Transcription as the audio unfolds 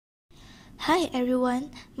Hi everyone,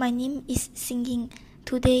 my name is Xin Ying.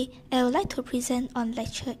 Today, I would like to present on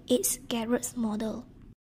Lecture 8's Garrett's model.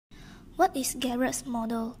 What is Garrett's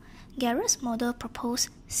model? Garrett's model proposes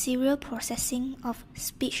serial processing of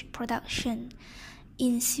speech production.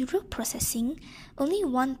 In serial processing, only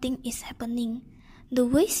one thing is happening. The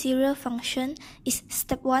way serial function is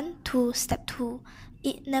step 1 to step 2.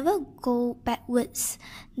 It never goes backwards.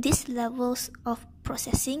 These levels of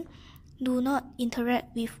processing do not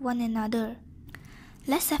interact with one another.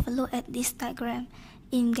 Let's have a look at this diagram.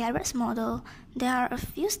 In Garrett's model, there are a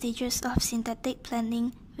few stages of syntactic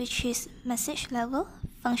planning, which is message level,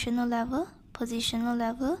 functional level, positional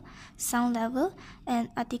level, sound level,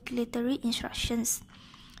 and articulatory instructions.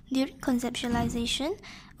 During conceptualization,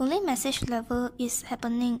 only message level is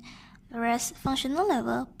happening, whereas functional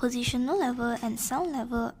level, positional level, and sound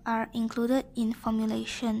level are included in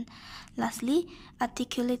formulation. Lastly,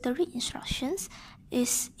 articulatory instructions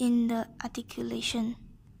is in the articulation.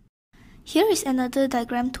 Here is another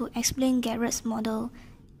diagram to explain Garrett's model.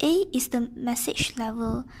 A is the message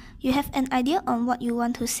level. You have an idea on what you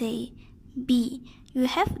want to say. B, you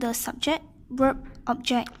have the subject, verb,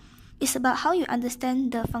 object. It's about how you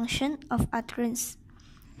understand the function of utterance.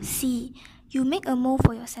 C, you make a mold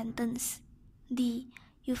for your sentence. D,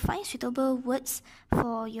 you find suitable words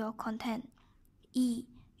for your content. E,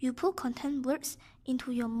 you put content words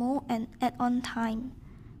into your mold and add on time.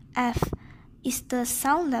 F is the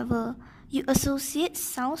sound level. You associate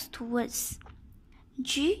sounds to words.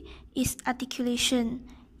 G is articulation.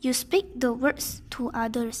 You speak the words to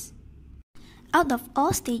others. Out of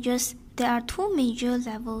all stages, there are two major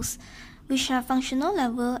levels, which are functional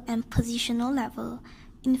level and positional level.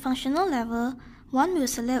 In functional level, one will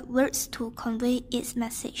select words to convey its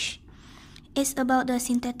message. It's about the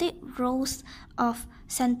syntactic roles of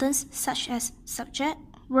sentence such as subject,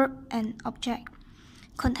 verb, and object.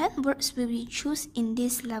 Content words will be chosen in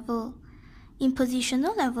this level. In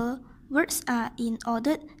positional level, words are in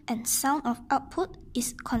order and sound of output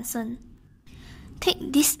is constant.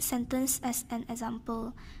 Take this sentence as an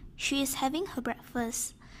example. She is having her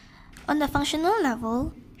breakfast. On the functional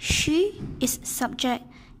level, she is subject,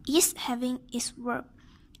 is having is verb,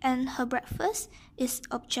 and her breakfast is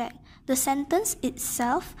object. The sentence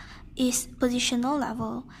itself is positional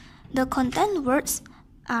level. The content words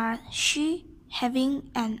are she, having,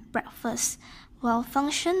 and breakfast, while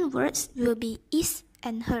function words will be is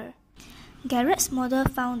and her. Garrett's model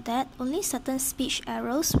found that only certain speech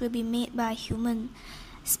errors will be made by human.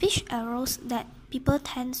 Speech errors that people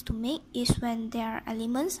tend to make is when there are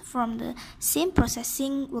elements from the same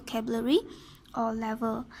processing vocabulary or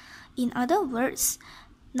level. In other words,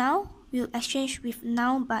 noun will exchange with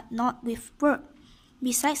noun but not with verb.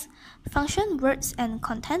 Besides, function words and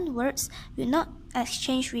content words will not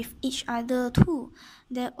exchange with each other too.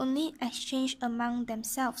 They only exchange among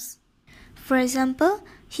themselves. For example,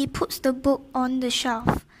 he puts the book on the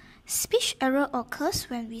shelf. Speech error occurs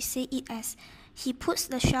when we say it as he puts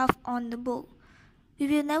the shelf on the book. We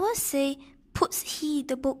will never say puts he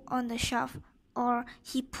the book on the shelf or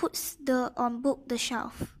he puts the on book the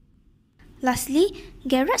shelf. Lastly,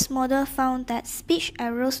 Garrett's model found that speech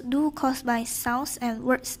errors do caused by sounds and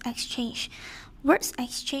words exchange. Words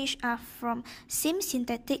exchange are from same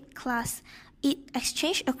syntactic class. It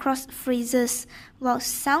exchange across phrases, while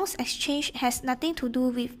sounds exchange has nothing to do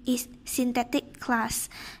with its syntactic class.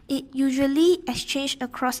 It usually exchange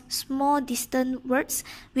across small distant words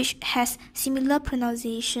which has similar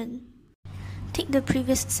pronunciation. Take the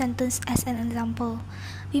previous sentence as an example.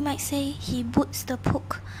 We might say he puts the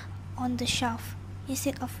book on the shelf.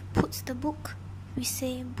 Instead of puts the book, we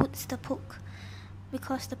say puts the book,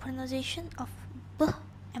 because the pronunciation of b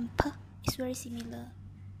and p is very similar.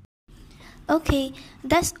 Okay,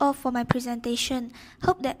 that's all for my presentation.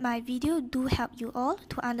 Hope that my video do help you all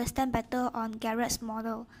to understand better on Garrett's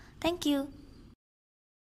model. Thank you.